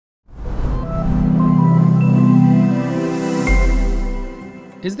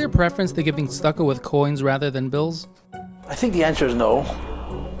Is there preference to giving tzedakah with coins rather than bills? I think the answer is no.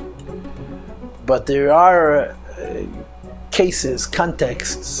 But there are cases,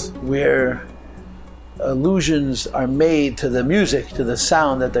 contexts, where allusions are made to the music, to the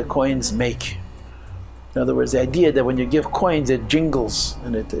sound that the coins make. In other words, the idea that when you give coins, it jingles,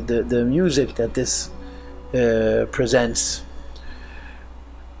 and the music that this presents.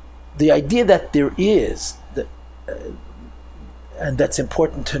 The idea that there is, and that's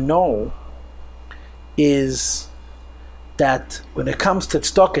important to know, is that when it comes to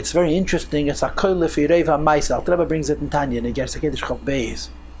tzedakah, it's very interesting. It's hakol lefi reiv ha'maisa. The Rebbe brings it in Tanya in Iger Sakedesh Chav Beis.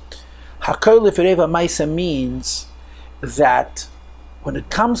 Hakol lefi reiv ha'maisa means that when it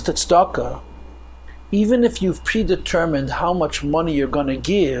comes to tzedakah, even if you've predetermined how much money you're going to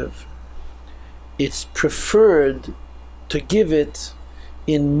give, it's preferred to give it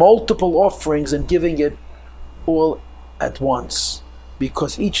in multiple offerings and giving it all at once.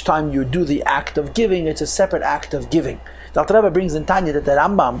 Because each time you do the act of giving, it's a separate act of giving. The Alter Rebbe brings in Tanya that the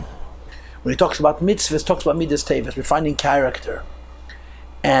Rambam, when he talks about mitzvahs, talks about midas tevis, refining character.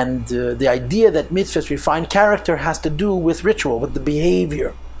 And the idea that mitzvahs refine character has to do with ritual, with the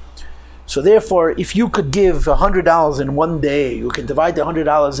behavior. So therefore, if you could give $100 in one day, you can divide the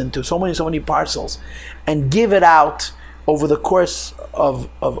 $100 into so many parcels and give it out over the course of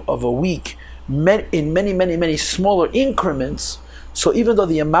a week in many smaller increments. So even though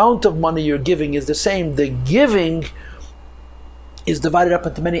the amount of money you're giving is the same, the giving is divided up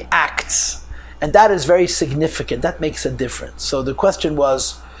into many acts. And that is very significant. That makes a difference. So the question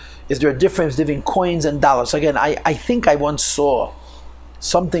was, is there a difference between coins and dollars? Again, I think I once saw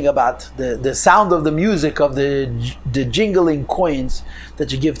something about the sound of the music of the jingling coins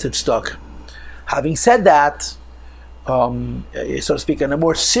that you give to tzedakah. Having said that, so to speak, on a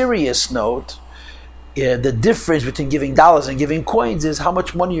more serious note, the difference between giving dollars and giving coins is how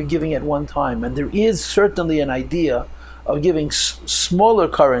much money you're giving at one time. And there is certainly an idea of giving smaller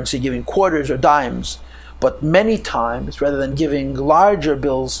currency, giving quarters or dimes, but many times, rather than giving larger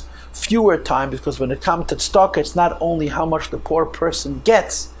bills, fewer times, because when it comes to tzedakah, it's not only how much the poor person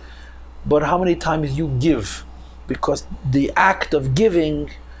gets, but how many times you give. Because the act of giving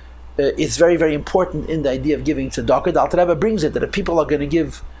is very important in the idea of giving tzedakah. The Alter Rebbe brings it that if people are going to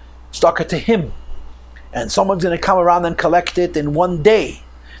give tzedakah to him, and someone's going to come around and collect it in one day,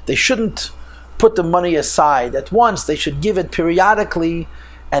 they shouldn't put the money aside at once. They should give it periodically,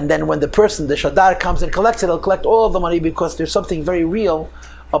 and then when the person, the shadar, comes and collects it, he'll collect all of the money, because there's something very real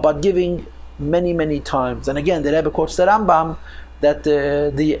about giving many times. And again, the Rebbe quotes the Rambam that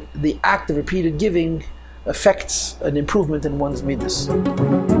the act of repeated giving affects an improvement in one's midas.